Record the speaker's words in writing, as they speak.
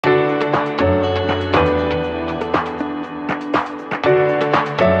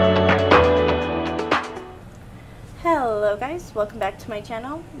friends, welcome back to my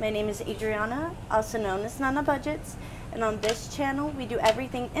channel. My name is Adriana, also known as Nana Budgets, and on this channel we do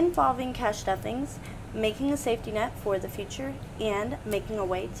everything involving cash stuffings, making a safety net for the future, and making a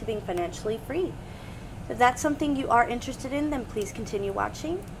way to being financially free. If that's something you are interested in, then please continue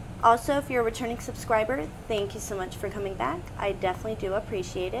watching. Also, if you're a returning subscriber, thank you so much for coming back. I definitely do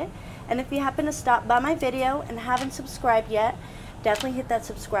appreciate it. And if you happen to stop by my video and haven't subscribed yet, definitely hit that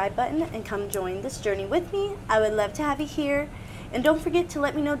subscribe button and come join this journey with me. I would love to have you here. And don't forget to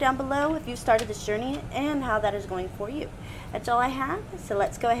let me know down below if you've started this journey and how that is going for you. That's all I have, so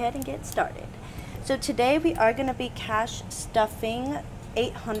let's go ahead and get started. So today we are going to be cash stuffing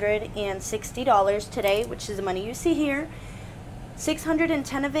 $860 today, which is the money you see here.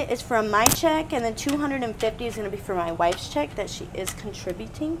 610 of it is from my check, and then 250 is going to be for my wife's check that she is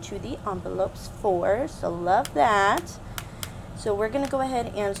contributing to the envelopes for. So love that. So we're going to go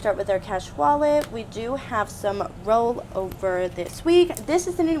ahead and start with our cash wallet. We do have some rollover this week. This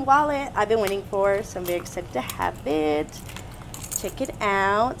is the new wallet I've been waiting for, so I'm very excited to have it. Check it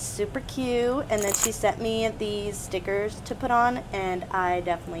out, super cute. And then she sent me these stickers to put on, and I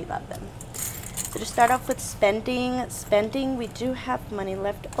definitely love them. So to start off with spending, we do have money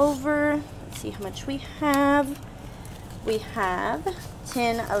left over. Let's see how much we have. We have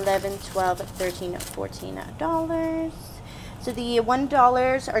 $10, $11, $12, $13, $14. So the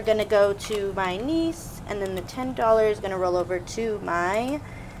 $1 are going to go to my niece, and then the $10 is going to roll over to my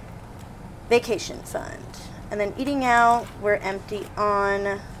vacation fund. And then eating out, we're empty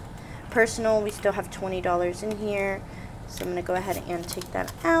on personal. We still have $20 in here, so I'm going to go ahead and take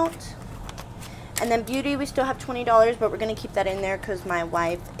that out. And then beauty, we still have $20, but we're going to keep that in there because my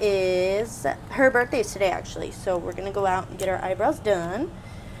wife her birthday is today actually, so we're going to go out and get our eyebrows done.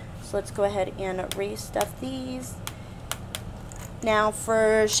 So let's go ahead and restuff these. Now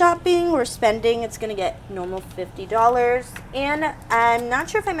for shopping, we're spending, it's going to get normal $50. And I'm not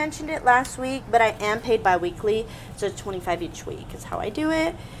sure if I mentioned it last week, but I am paid bi-weekly, so it's $25 each week is how I do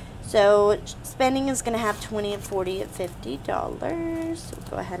it. So spending is going to have $20, $40, $50. So we'll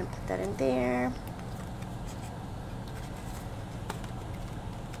go ahead and put that in there.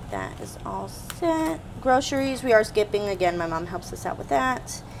 That is all set. Groceries, we are skipping. Again, my mom helps us out with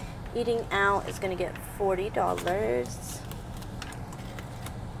that. Eating out is going to get $40.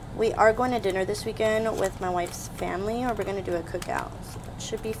 We are going to dinner this weekend with my wife's family, or we're going to do a cookout. So that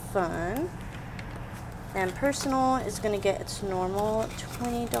should be fun. And personal is going to get its normal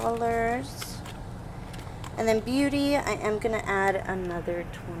 $20. And then beauty, I am going to add another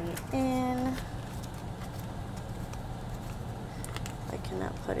 $20 in. I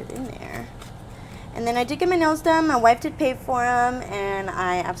cannot put it in there. And then I did get my nails done. My wife did pay for them, and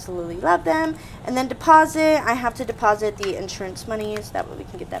I absolutely love them. And then deposit, I have to deposit the insurance money so that way we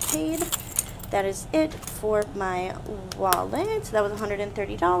can get that paid. That is it for my wallet. So that was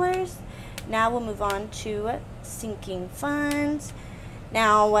 $130. Now we'll move on to sinking funds.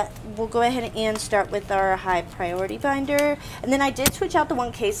 Now we'll go ahead and start with our high priority binder. And then I did switch out the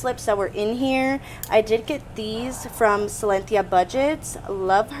 1K slips that were in here. I did get these from Cynthia Budgets.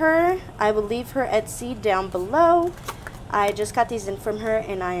 Love her. I will leave her Etsy down below. I just got these in from her,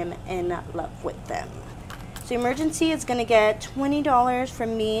 and I am in love with them. So emergency is going to get $20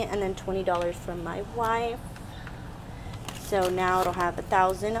 from me, and then $20 from my wife. So now it'll have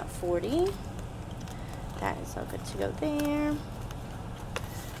 $1,040. That is all good to go there.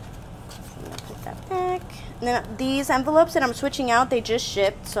 I'm going to put that back. And then these envelopes that I'm switching out, they just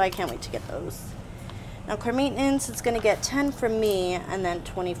shipped, so I can't wait to get those. Now car maintenance, it's going to get 10 from me and then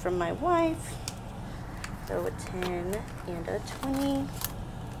 20 from my wife. So a 10 and a 20. We'll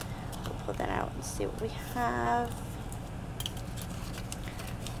pull that out and see what we have.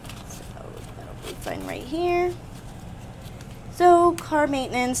 So that'll be fine right here. So car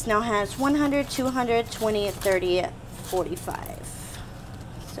maintenance now has 100, 200, 20, 30, 45.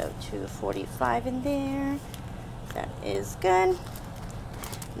 So 245 in there. That is good.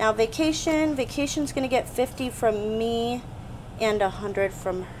 Now vacation. Vacation's going to get 50 from me and 100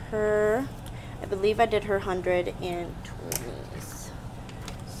 from her. I believe I did her 100 in 20s.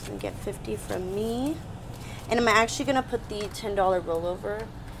 So get 50 from me. And I'm actually going to put the $10 rollover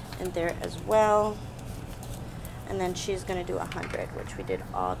in there as well. And then she's going to do 100, which we did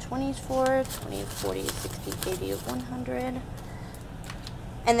all 20s for. 20, 40, 60, 80, 100.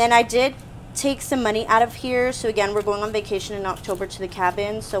 And then I did take some money out of here. So again, we're going on vacation in October to the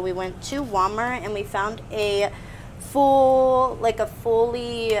cabin. So we went to Walmart and we found a fully,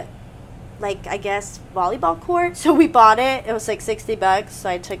 I guess, volleyball court. So we bought it. It was like 60 bucks. So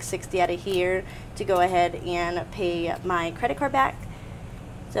I took 60 out of here to go ahead and pay my credit card back.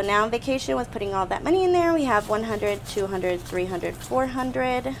 So now on vacation with putting all that money in there, we have 100, 200, 300,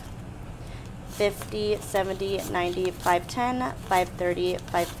 400, 50, 70, 90, 510, 530,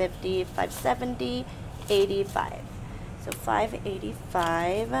 550, 570, 85. So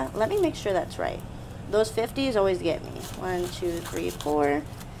 585. Let me make sure that's right. Those 50s always get me. 1, 2, 3, 4,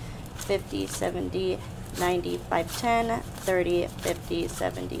 50, 70, 90, 510, 30, 50,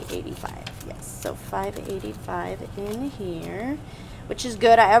 70, 85. Yes, so 585 in here, which is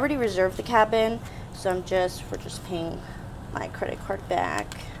good. I already reserved the cabin, so we're just paying my credit card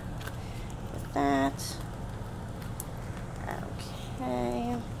back with that.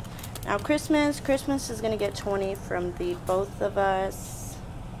 Okay. Now Christmas is gonna get 20 from the both of us.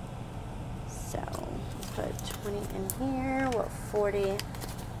 So let's put 20 in here. Well, 40.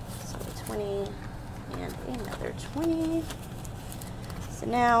 So 20 and another 20. So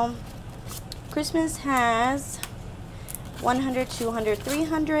now Christmas has 100, 200,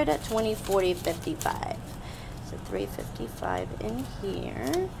 300, 20, 40, 55. So 355 in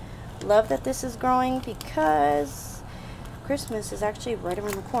here. Love that this is growing because Christmas is actually right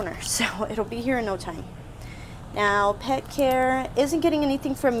around the corner. So it'll be here in no time. Now pet care isn't getting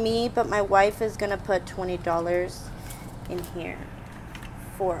anything from me, but my wife is going to put $20 in here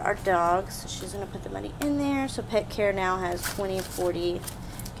for our dogs. So she's going to put the money in there. So pet care now has 20, 40,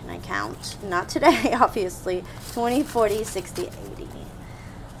 can I count? Not today, obviously. 20, 40, 60, 80.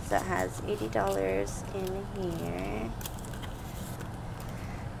 So that has $80 in here.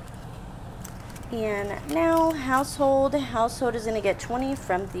 And now household is going to get 20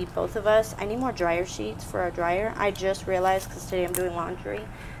 from the both of us. I need more dryer sheets for our dryer. I just realized, because today I'm doing laundry,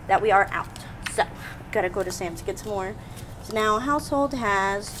 that we are out. So gotta go to Sam's to get some more. So now household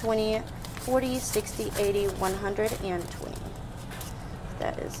has 20, 40, 60, 80, 100, and 20.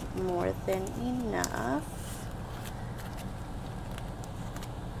 That is more than enough.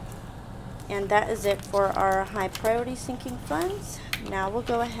 And that is it for our high priority sinking funds. Now we'll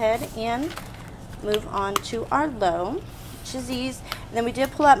go ahead and move on to our low, which is these. And then we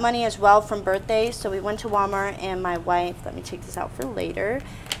did pull out money as well from birthdays. So we went to Walmart, and my wife, let me take this out for later.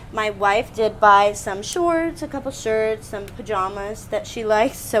 My wife did buy some shorts, a couple shirts, some pajamas that she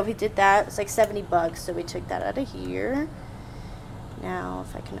likes. So we did that. It's like 70 bucks. So we took that out of here. Now,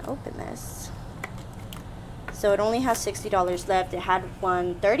 if I can open this. So it only has $60 left. It had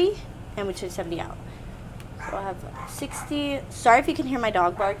 130, and we took 70 out. So I'll have 60. Sorry if you can hear my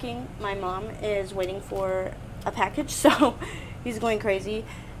dog barking. My mom is waiting for a package, so he's going crazy.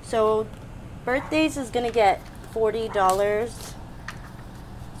 So birthdays is going to get $40.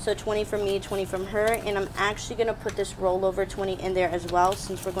 So 20 from me, 20 from her. And I'm actually going to put this rollover 20 in there as well,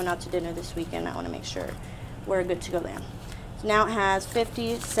 since we're going out to dinner this weekend. I want to make sure we're good to go there. So now it has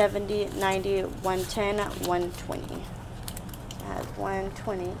 50, 70, 90, 110, 120. It has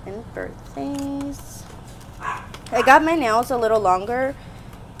 120 in birthdays. I got my nails a little longer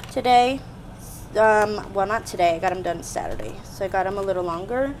today. Well, not today. I got them done Saturday. So I got them a little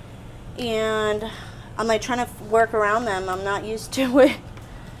longer. And I'm like trying to work around them. I'm not used to it.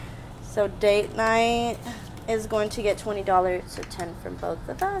 So date night is going to get $20. So 10 from both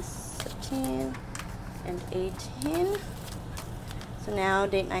of us. 15 and 18. So now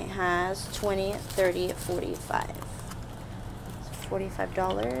date night has 20, 30, 45. So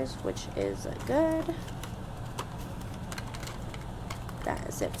 $45, which is good. That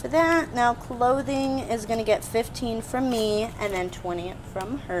is it for that. Now clothing is going to get 15 from me and then 20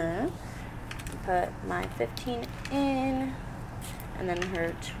 from her. Put my 15 in and then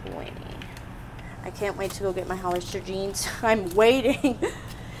her 20. I can't wait to go get my Hollister jeans. I'm waiting.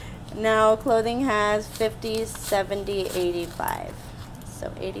 Now clothing has 50, 70, 85. So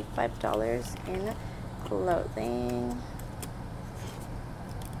 $85 in clothing.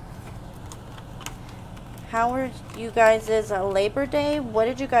 How were you guys' Labor Day? What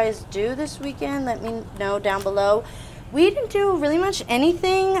did you guys do this weekend? Let me know down below. We didn't do really much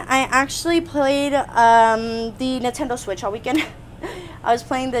anything. I actually played the Nintendo Switch all weekend. I was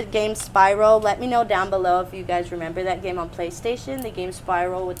playing the game Spiral. Let me know down below if you guys remember that game on PlayStation, the game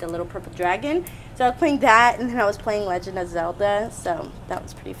Spiral with the little purple dragon. So I was playing that, and then I was playing Legend of Zelda. So that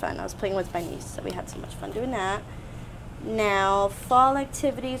was pretty fun. I was playing with my niece, so we had so much fun doing that. Now, fall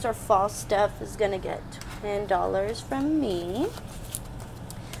activities or fall stuff is going to get $10 from me.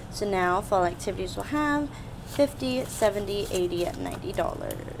 So now, fall activities will have $50, $70, $80, and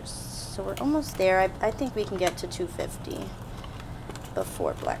 $90. So we're almost there. I think we can get to $250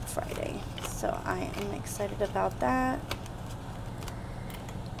 before Black Friday. So I am excited about that.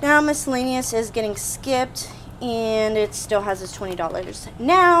 Now, miscellaneous is getting skipped, and it still has its $20.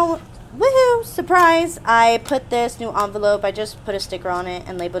 Now, woohoo, surprise, I put this new envelope, I just put a sticker on it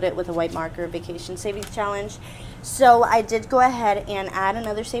and labeled it with a white marker, Vacation Savings Challenge. So I did go ahead and add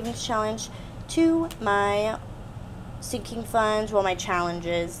another savings challenge to my sinking funds, well, my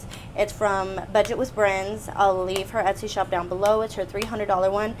challenges. It's from Budget with Brenz. I'll leave her Etsy shop down below. It's her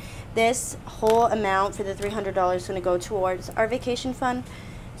 $300 one. This whole amount for the $300 is going to go towards our vacation fund.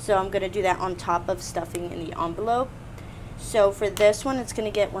 So I'm going to do that on top of stuffing in the envelope. So for this one, it's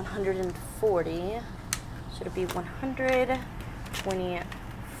going to get 140. So it'll be 100, 20,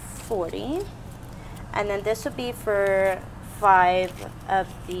 40. And then this would be for 5 of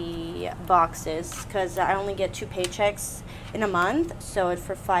the boxes, because I only get 2 paychecks in a month, so it's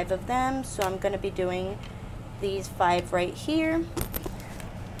for 5 of them. So I'm going to be doing these 5 right here.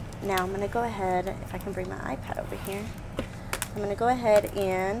 Now I'm going to go ahead, if I can bring my iPad over here, I'm going to go ahead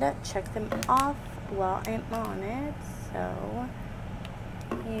and check them off while I'm on it. So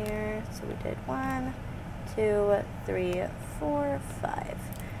here, so we did 1, 2, 3, 4, 5,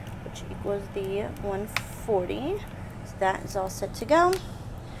 which equals the 140. So that is all set to go.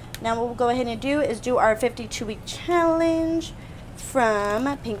 Now what we'll go ahead and do is do our 52-week challenge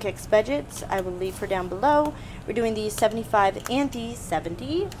from Pink X Budgets. I will leave her down below. We're doing the 75 and the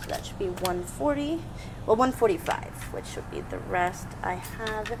 70, so that should be 140, well, 145, which should be the rest I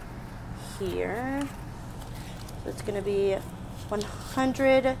have here. So it's going to be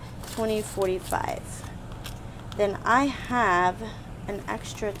 100, 20, 45. Then I have an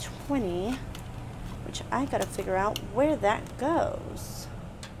extra 20, which I got to figure out where that goes.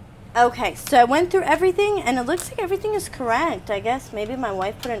 Okay, so I went through everything, and it looks like everything is correct. I guess maybe my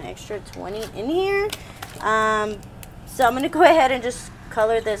wife put an extra 20 in here. So I'm going to go ahead and just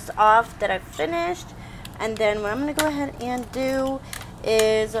color this off that I finished. And then what I'm going to go ahead and do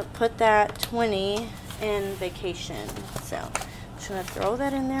is put that 20 in vacation. So I'm just going to throw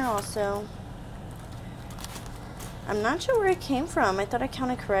that in there also. I'm not sure where it came from. I thought I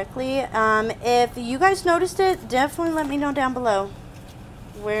counted correctly. If you guys noticed it, definitely let me know down below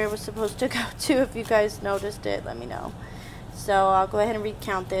where it was supposed to go to. If you guys noticed it, let me know. So I'll go ahead and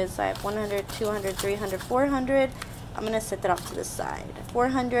recount this. I have 100, 200, 300, 400. I'm going to set that off to the side.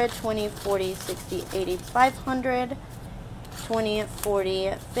 400, 20, 40, 60, 80, 500, 20,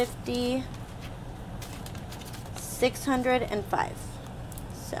 40, 50, 605.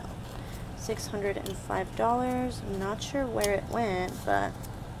 So $605. I'm not sure where it went, but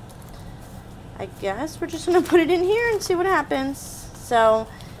I guess we're just going to put it in here and see what happens. So,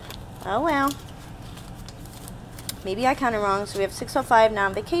 oh well. Maybe I counted wrong. So we have 605 now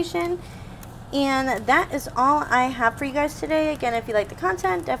on vacation. And that is all I have for you guys today. Again, if you like the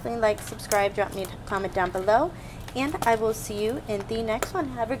content, definitely like, subscribe, drop me a comment down below. And I will see you in the next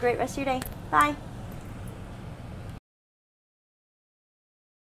one. Have a great rest of your day. Bye.